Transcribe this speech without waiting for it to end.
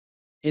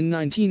In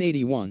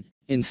 1981,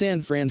 in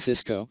San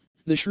Francisco,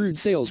 the shrewd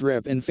sales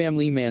rep and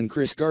family man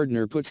Chris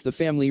Gardner puts the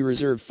family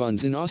reserve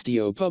funds in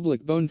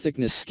osteopublic bone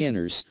thickness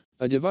scanners,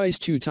 a device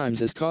 2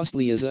 times as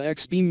costly as a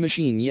X-beam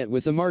machine yet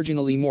with a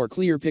marginally more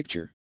clear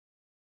picture.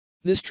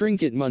 This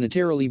trinket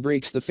monetarily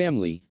breaks the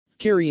family,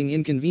 carrying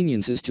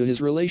inconveniences to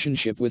his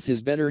relationship with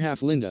his better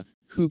half Linda,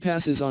 who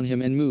passes on him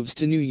and moves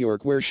to New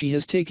York where she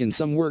has taken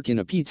some work in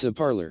a pizza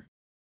parlor.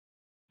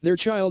 Their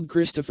child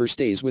Christopher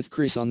stays with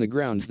Chris on the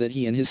grounds that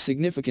he and his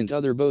significant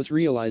other both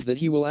realize that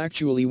he will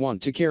actually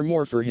want to care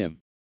more for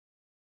him.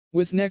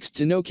 With next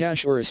to no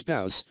cash or a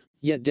spouse,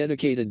 yet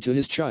dedicated to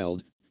his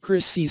child,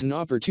 Chris sees an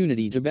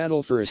opportunity to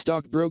battle for a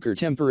stockbroker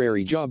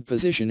temporary job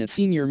position at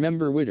senior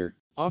member Witter,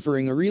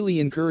 offering a really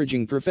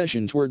encouraging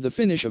profession toward the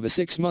finish of a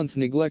 6-month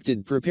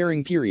neglected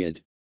preparing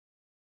period.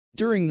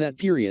 During that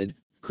period,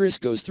 Chris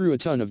goes through a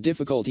ton of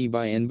difficulty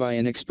by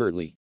and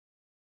expertly.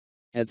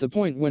 At the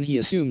point when he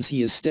assumes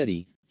he is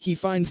steady, he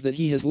finds that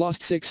he has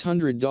lost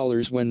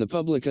 $600 when the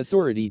public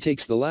authority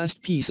takes the last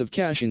piece of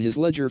cash in his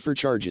ledger for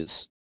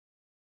charges.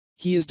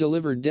 He is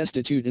delivered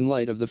destitute in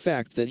light of the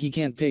fact that he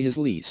can't pay his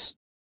lease.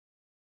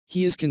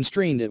 He is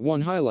constrained at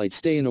one highlight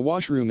stay in a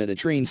washroom at a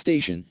train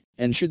station,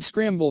 and should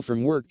scramble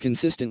from work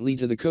consistently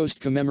to the Coast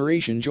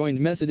Commemoration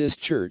Joined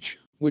Methodist Church,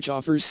 which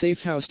offers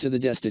safe house to the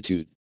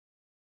destitute.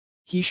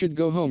 He should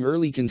go home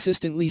early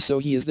consistently so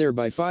he is there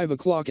by 5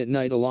 o'clock at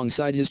night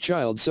alongside his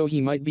child so he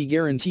might be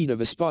guaranteed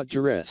of a spot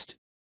to rest.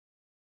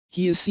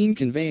 He is seen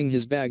conveying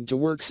his bag to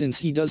work since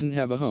he doesn't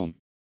have a home.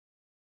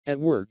 At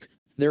work,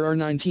 there are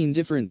 19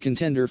 different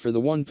contenders for the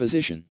one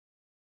position.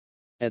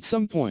 At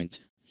some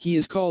point, he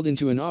is called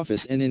into an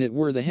office and in it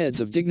were the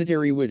heads of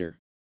dignitary Witter.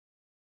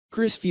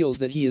 Chris feels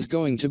that he is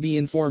going to be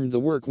informed the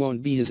work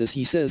won't be his as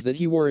he says that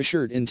he wore a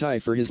shirt and tie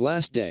for his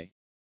last day.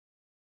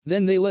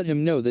 Then they let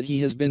him know that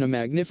he has been a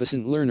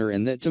magnificent learner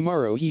and that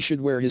tomorrow he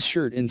should wear his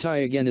shirt and tie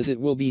again as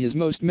it will be his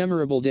most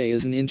memorable day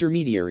as an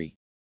intermediary.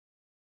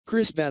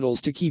 Chris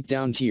battles to keep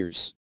down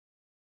tears.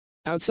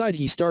 Outside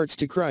he starts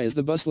to cry as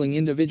the bustling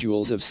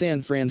individuals of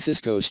San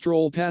Francisco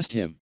stroll past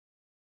him.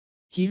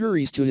 He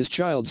hurries to his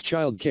child's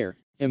childcare,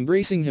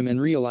 embracing him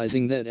and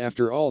realizing that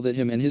after all that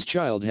him and his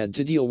child had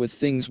to deal with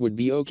things would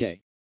be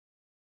okay.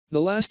 The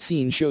last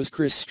scene shows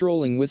Chris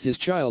strolling with his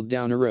child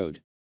down a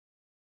road.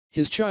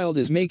 His child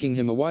is making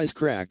him a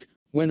wisecrack,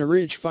 when a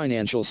rich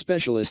financial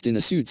specialist in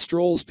a suit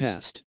strolls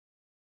past.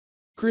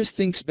 Chris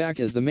thinks back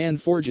as the man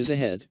forges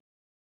ahead.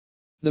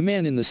 The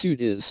man in the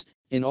suit is,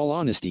 in all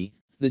honesty,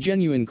 the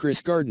genuine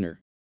Chris Gardner.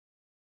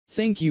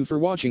 Thank you for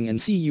watching and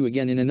see you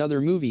again in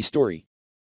another movie story.